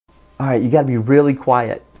All right, you got to be really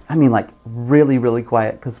quiet. I mean, like really, really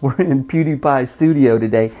quiet, because we're in Pewdiepie's studio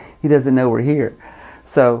today. He doesn't know we're here.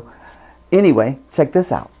 So anyway, check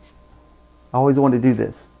this out. I always wanted to do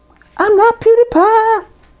this. I'm not PewDiePie.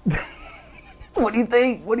 What do you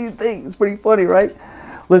think? What do you think? It's pretty funny, right?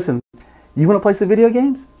 Listen, you want to play some video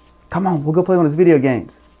games? Come on, we'll go play one of those video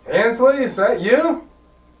games. Ansley, is that you?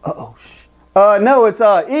 Uh-oh, shh. No, it's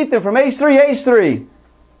Ethan from H3H3.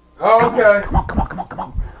 Oh, okay. Come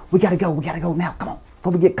on. We gotta go now, come on.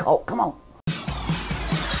 Before we get caught, come on.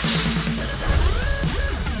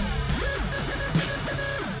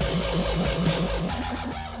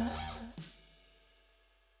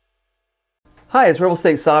 Hi, it's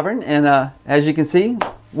RebelStateSovereign, and as you can see,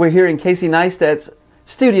 we're here in Casey Neistat's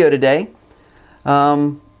studio today.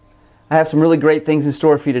 I have some really great things in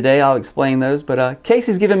store for you today. I'll explain those, but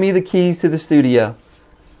Casey's giving me the keys to the studio.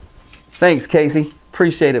 Thanks, Casey.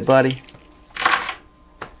 Appreciate it, buddy.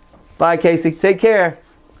 Bye, Casey. Take care.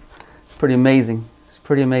 It's pretty amazing. It's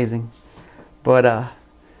pretty amazing. But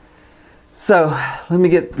so let me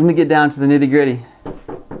get down to the nitty-gritty.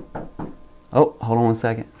 Oh, hold on one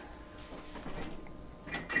second.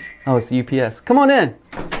 Oh, it's the UPS. Come on in.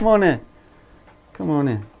 Come on in. Come on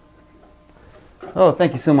in. Oh,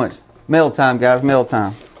 thank you so much. Mail time, guys. Mail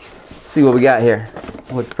time. Let's see what we got here.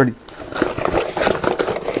 Oh, it's pretty.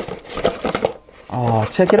 Oh,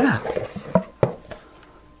 check it out.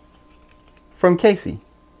 From Casey.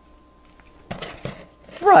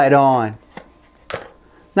 Right on.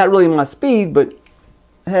 Not really my speed, but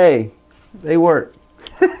hey, they work.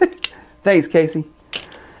 Thanks, Casey.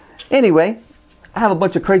 Anyway, I have a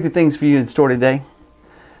bunch of crazy things for you in store today.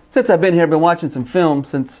 Since I've been here, I've been watching some films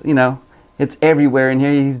since, you know, it's everywhere in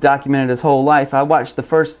here. He's documented his whole life. I watched the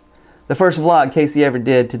first vlog Casey ever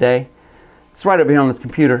did today. It's right over here on his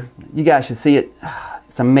computer. You guys should see it.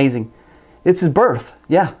 It's amazing. It's his birth.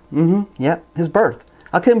 Yeah. Yeah, his birth.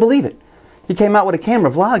 I couldn't believe it. He came out with a camera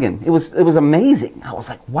vlogging. It was amazing. I was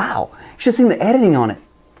like, wow. You should have seen the editing on it.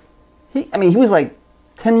 I mean, he was like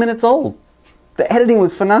 10 minutes old. The editing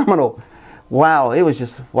was phenomenal. Wow, it was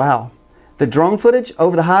just, wow. The drone footage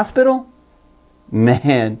over the hospital,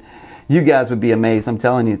 man, you guys would be amazed, I'm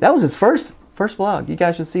telling you. That was his first vlog. You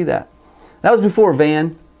guys should see that. That was before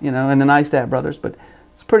Van, you know, and the Neistat brothers, but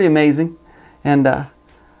it's pretty amazing. And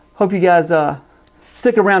hope you guys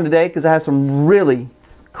stick around today, because I have some really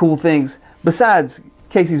cool things besides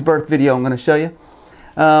Casey's birth video I'm going to show you.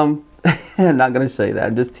 I'm not going to show you that,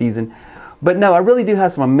 I'm just teasing. But no, I really do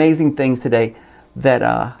have some amazing things today that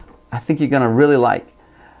I think you're going to really like.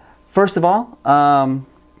 First of all, I'm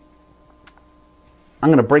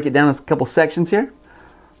going to break it down in a couple sections here.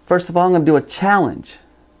 First of all, I'm going to do a challenge,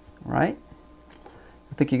 right?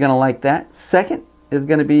 I think you're going to like that. Second is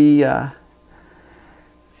going to be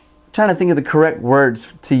trying to think of the correct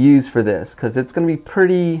words to use for this, because it's going to be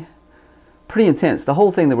pretty intense, the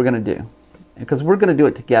whole thing that we're going to do, because we're going to do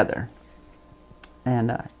it together.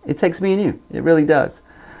 And it takes me and you. It really does.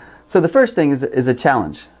 So the first thing is a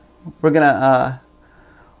challenge. We're gonna,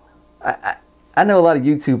 I know a lot of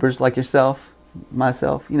YouTubers like yourself,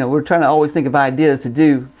 myself, you know, we're trying to always think of ideas to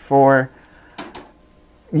do for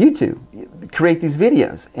YouTube, create these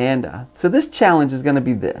videos. And so this challenge is gonna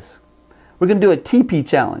be this. We're gonna do a TP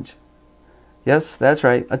challenge. Yes, that's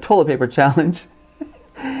right, a toilet paper challenge,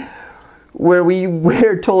 where we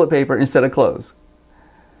wear toilet paper instead of clothes.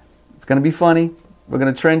 It's gonna be funny. We're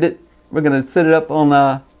gonna trend it. We're gonna set it up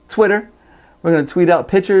on Twitter. We're going to tweet out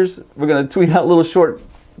pictures. We're going to tweet out little short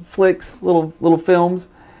flicks, little films,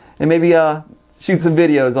 and maybe shoot some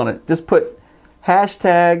videos on it. Just put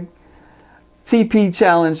hashtag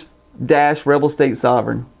TPchallenge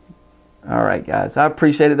 -RebelStateSovereign. All right, guys, I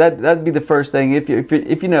appreciate it. That'd be the first thing. If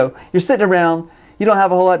you know you're sitting around, you don't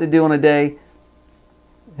have a whole lot to do on a day.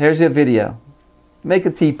 Here's your video. Make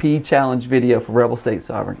a TP challenge video for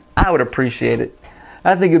RebelStateSovereign. I would appreciate it.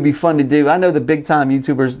 I think it'd be fun to do. I know the big time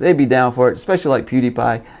YouTubers, they'd be down for it, especially like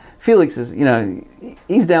Pewdiepie. Felix is, you know,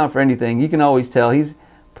 he's down for anything. You can always tell he's a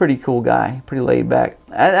pretty cool guy, pretty laid back.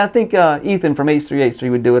 I think Ethan from H3H3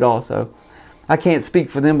 would do it also. I can't speak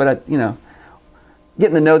for them, but you know,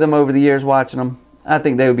 getting to know them over the years, watching them, I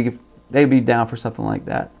think they'd be down for something like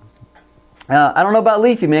that. I don't know about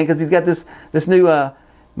Leafy, man, because he's got this new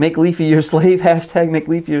make Leafy your slave, hashtag make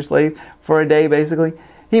Leafy your slave for a day, basically.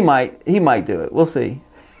 He might do it. We'll see.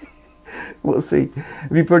 We'll see.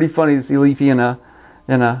 It'd be pretty funny to see Leafy in a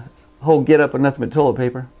whole get up with nothing but toilet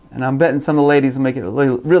paper. And I'm betting some of the ladies will make it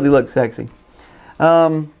really look sexy.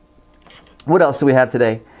 What else do we have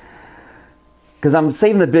today? Because I'm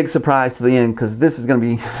saving the big surprise to the end, because this is gonna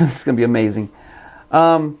be amazing.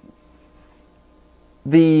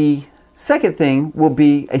 The Second thing will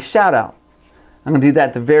be a shout out. I'm going to do that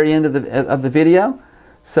at the very end of the video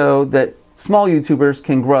so that small YouTubers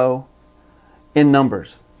can grow in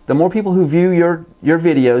numbers. The more people who view your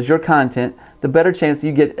videos, your content, the better chance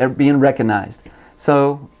you get at being recognized.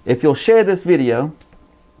 So if you'll share this video,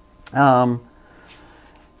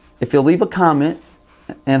 if you'll leave a comment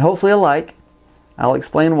and hopefully a like, I'll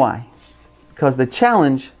explain why. Because the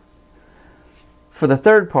challenge for the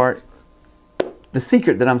third part, the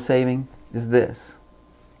secret that I'm saving, is this.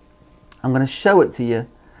 I'm going to show it to you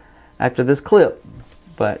after this clip,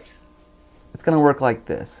 but it's going to work like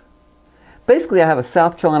this. Basically, I have a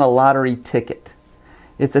South Carolina lottery ticket.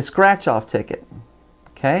 It's a scratch-off ticket,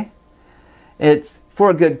 okay? It's for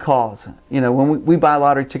a good cause. You know, when we buy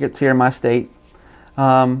lottery tickets here in my state,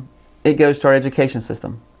 it goes to our education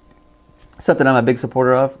system. Something I'm a big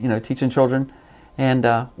supporter of, you know, teaching children. And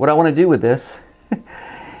what I want to do with this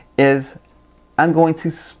is I'm going to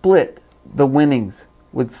split the winnings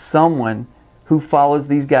with someone who follows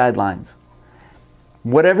these guidelines.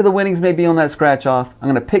 Whatever the winnings may be on that scratch off, I'm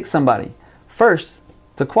going to pick somebody. First,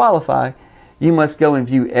 to qualify, you must go and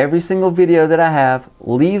view every single video that I have,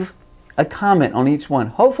 leave a comment on each one,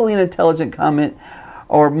 hopefully an intelligent comment,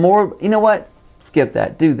 or more, you know what, skip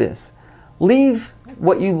that, do this. Leave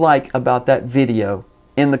what you like about that video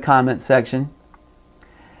in the comment section,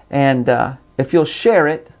 and if you'll share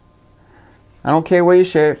it, I don't care where you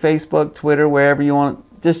share it, Facebook, Twitter, wherever you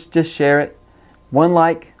want, just share it. One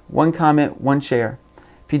like, one comment, one share.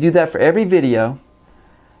 If you do that for every video,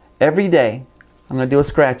 every day, I'm going to do a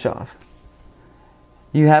scratch off.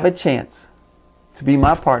 You have a chance to be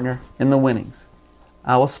my partner in the winnings.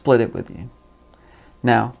 I will split it with you.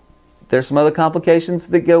 Now, there's some other complications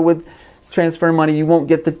that go with transferring money. You won't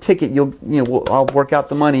get the ticket. I'll work out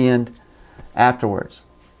the money end afterwards.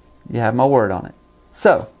 You have my word on it.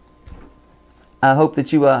 So, I hope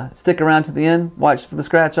that you stick around to the end, watch for the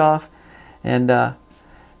scratch off, and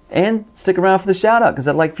stick around for the shout out, because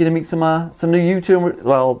I'd like for you to meet some new YouTubers.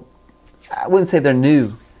 Well, I wouldn't say they're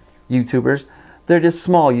new YouTubers. They're just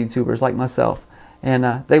small YouTubers like myself,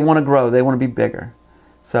 and they want to grow. They want to be bigger.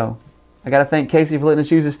 So I got to thank Casey for letting us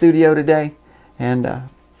use the studio today, and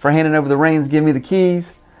for handing over the reins, giving me the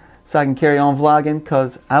keys so I can carry on vlogging,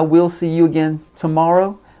 because I will see you again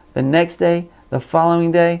tomorrow, the next day, the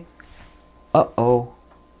following day. Uh-oh.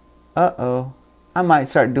 I might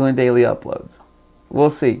start doing daily uploads. We'll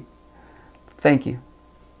see. Thank you.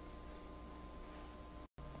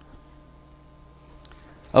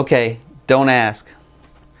 Okay, don't ask.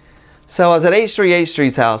 So I was at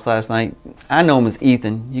H3H3's house last night. I know him as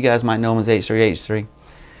Ethan. You guys might know him as H3H3.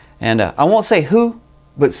 And I won't say who,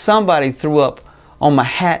 but somebody threw up on my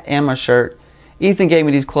hat and my shirt. Ethan gave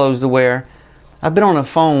me these clothes to wear. I've been on the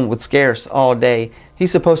phone with Scarce all day.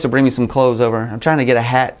 He's supposed to bring me some clothes over. I'm trying to get a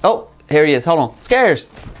hat. Oh, here he is. Hold on.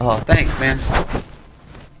 Scarce. Oh, thanks, man.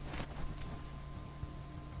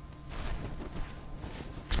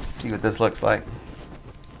 Let's see what this looks like.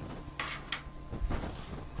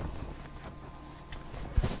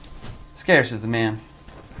 Scarce is the man.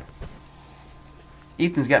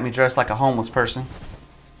 Ethan's got me dressed like a homeless person.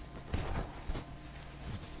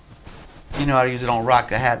 You know, I usually don't rock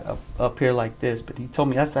the hat up here like this, but he told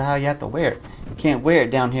me that's how you have to wear it. You can't wear it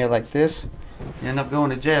down here like this. You end up going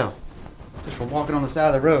to jail just for walking on the side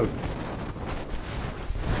of the road.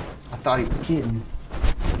 I thought he was kidding.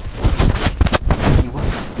 He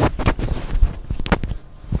wasn't.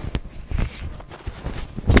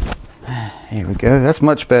 Here we go. That's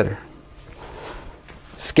much better.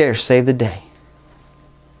 Scarce saved the day.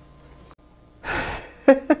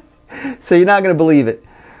 So you're not going to believe it.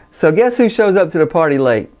 So guess who shows up to the party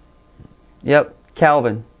late? Yep,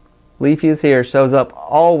 Calvin. Leafyishere shows up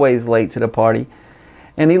always late to the party.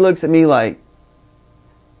 And he looks at me like...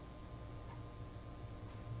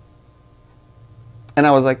 And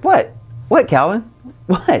I was like, what? What, Calvin?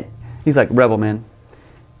 What? He's like, Rebel, man.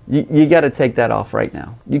 You got to take that off right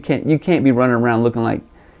now. You can't be running around looking like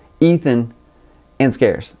Ethan and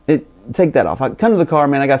Scarce. Take that off. Come to the car,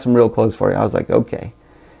 man. I got some real clothes for you. I was like, okay.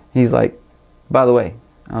 He's like, by the way.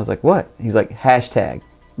 I was like, what? He's like, hashtag,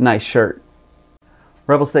 nice shirt.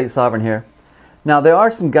 RebelStateSovereign here. Now, there are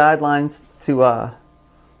some guidelines to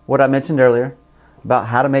what I mentioned earlier about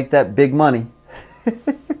how to make that big money.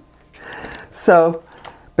 So,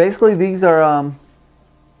 basically, these are,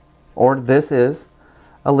 or this is,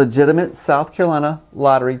 a legitimate South Carolina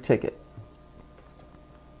lottery ticket.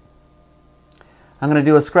 I'm going to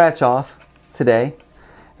do a scratch off today,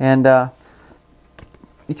 and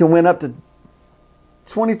you can win up to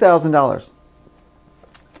 $20,000.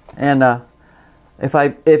 And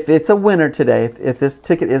If it's a winner today, if this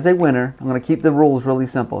ticket is a winner, I'm going to keep the rules really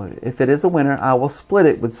simple. If it is a winner, I will split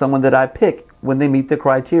it with someone that I pick when they meet the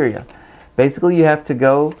criteria. Basically, you have to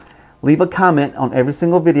go leave a comment on every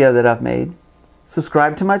single video that I've made,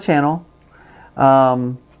 subscribe to my channel,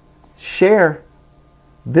 share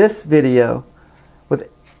this video with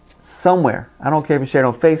somewhere. I don't care if you share it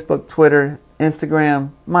on Facebook, Twitter,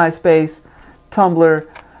 Instagram, MySpace, Tumblr,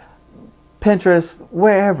 Pinterest,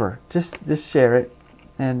 wherever. Just share it,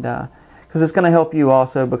 and because it's going to help you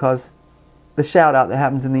also, because the shout out that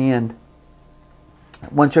happens in the end.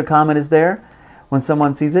 Once your comment is there, when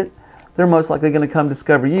someone sees it, they're most likely going to come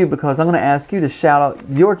discover you, because I'm going to ask you to shout out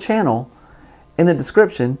your channel in the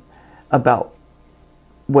description about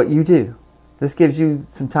what you do. This gives you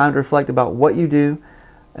some time to reflect about what you do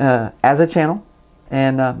as a channel.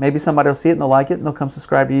 And maybe somebody will see it and they'll like it and they'll come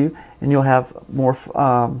subscribe to you, and you'll have more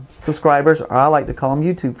subscribers, or I like to call them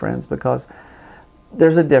YouTube friends, because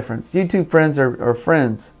there's a difference. YouTube friends are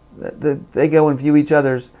friends. They go and view each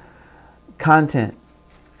other's content.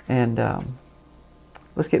 And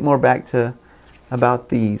let's get more back to about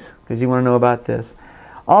these, because you want to know about this.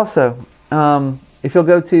 Also, if you'll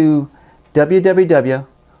go to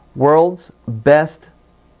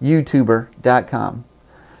www.worldsbestYouTuber.com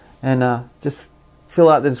and just fill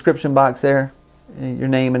out the description box there, your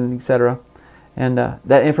name and etc. And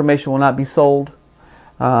that information will not be sold.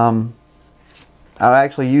 I'll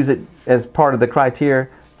actually use it as part of the criteria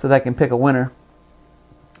so that I can pick a winner.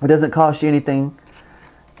 It doesn't cost you anything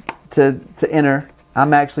to enter.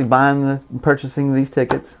 I'm actually purchasing these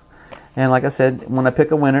tickets. And like I said, when I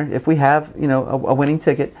pick a winner, if we have a winning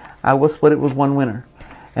ticket, I will split it with one winner.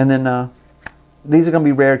 And then these are going to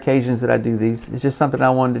be rare occasions that I do these. It's just something I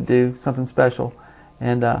wanted to do, something special.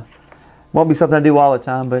 And won't be something I do all the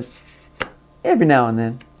time, but every now and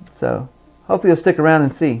then. So hopefully you'll stick around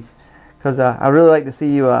and see, because I really like to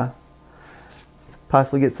see you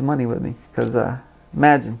possibly get some money with me. Because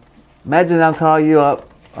imagine I'll call you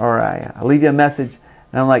up, or I leave you a message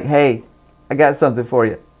and I'm like, hey, I got something for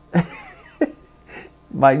you.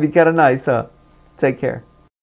 Might be kind of nice, huh? Take care.